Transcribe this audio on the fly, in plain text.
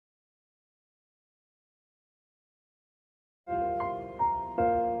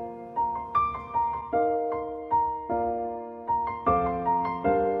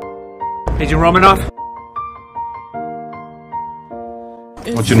Agent Romanoff?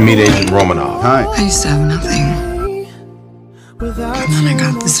 I want you to meet Agent Romanoff. Hi. I used to have nothing. And then I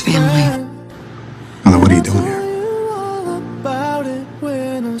got this family. Mother, what are you doing here?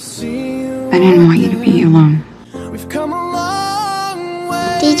 I didn't want you to be alone.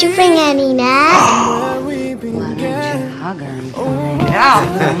 Did you bring any nuts? Why don't you hug her and find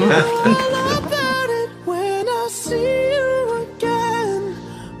out?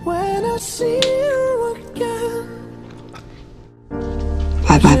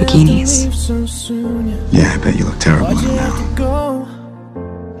 Bye-bye bikinis. Yeah, I bet you look terrible in them now.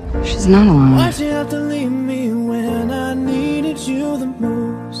 She's not alone.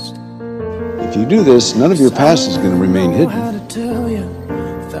 If you do this, none of your past is going to remain hidden.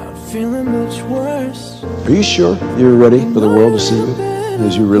 Are you sure you're ready for the world to see you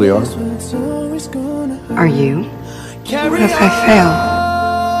as you really are? Are you? What if I fail?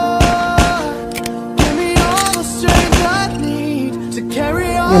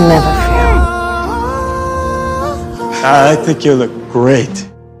 You'll never fail. I think you look great.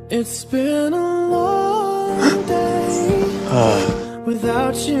 It's been a long day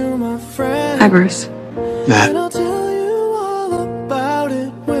without you, my friend. Hi, Bruce. Matt.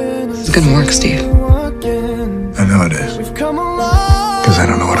 It's gonna work, Steve. I know it is. Because I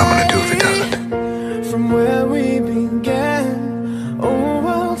don't know what I'm going to do if it doesn't. From where we began. Oh,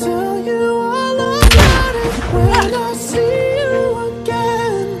 I'll tell you all about it when I see you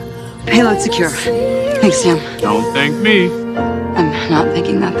again. Payload secure. Thanks, Sam. Don't thank me. I'm not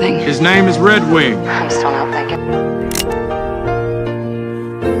thinking that thing. His name is Red Wing. I'm still not thinking.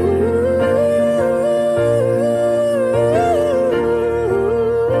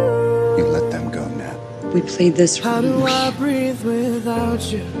 You let them go, Nat. We played this How do really. I breathe without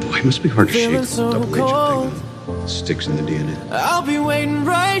you? Boy, it must be hard to shake Feeling the so double cold. agent thing. It sticks in the DNA. I'll be waiting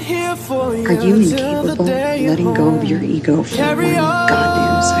right here for you. Are you until the incapable of day letting go of your ego for Carry one on.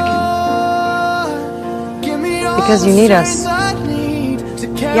 goddamn second? Give me all Because you the need us. strength I need to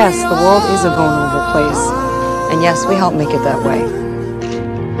carry Yes, the world is a on. vulnerable place. And yes, we help make it that way.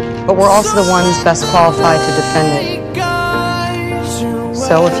 But we're also the ones best qualified to defend it.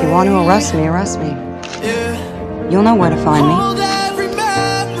 So if you want to arrest me, arrest me. You'll know where to find me. Hold every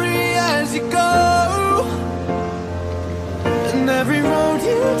memory as you go, and every road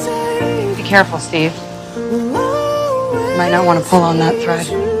you take Be careful, Steve. will always You might not want to pull on that thread.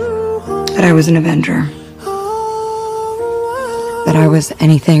 That I was an Avenger. That I was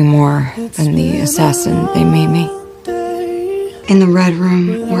anything more than the assassin they made me. In the Red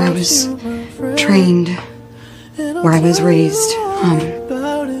Room, where I was trained, where I was raised,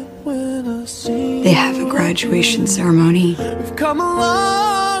 they have a graduation ceremony. We've come a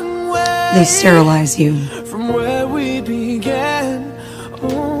long way They sterilize you. from where we began.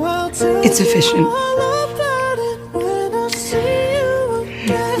 Oh, I'll tell It's efficient. you all about it when I see you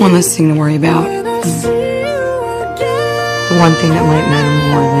again. One less thing to worry about. When I see you again. The one thing that might matter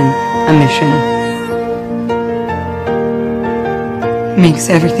more than a mission. Makes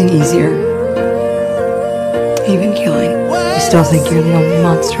everything easier. Even killing. I still think you're the only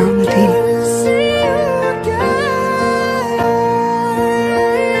monster on the team.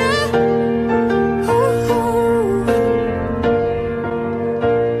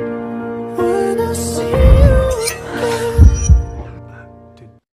 When I see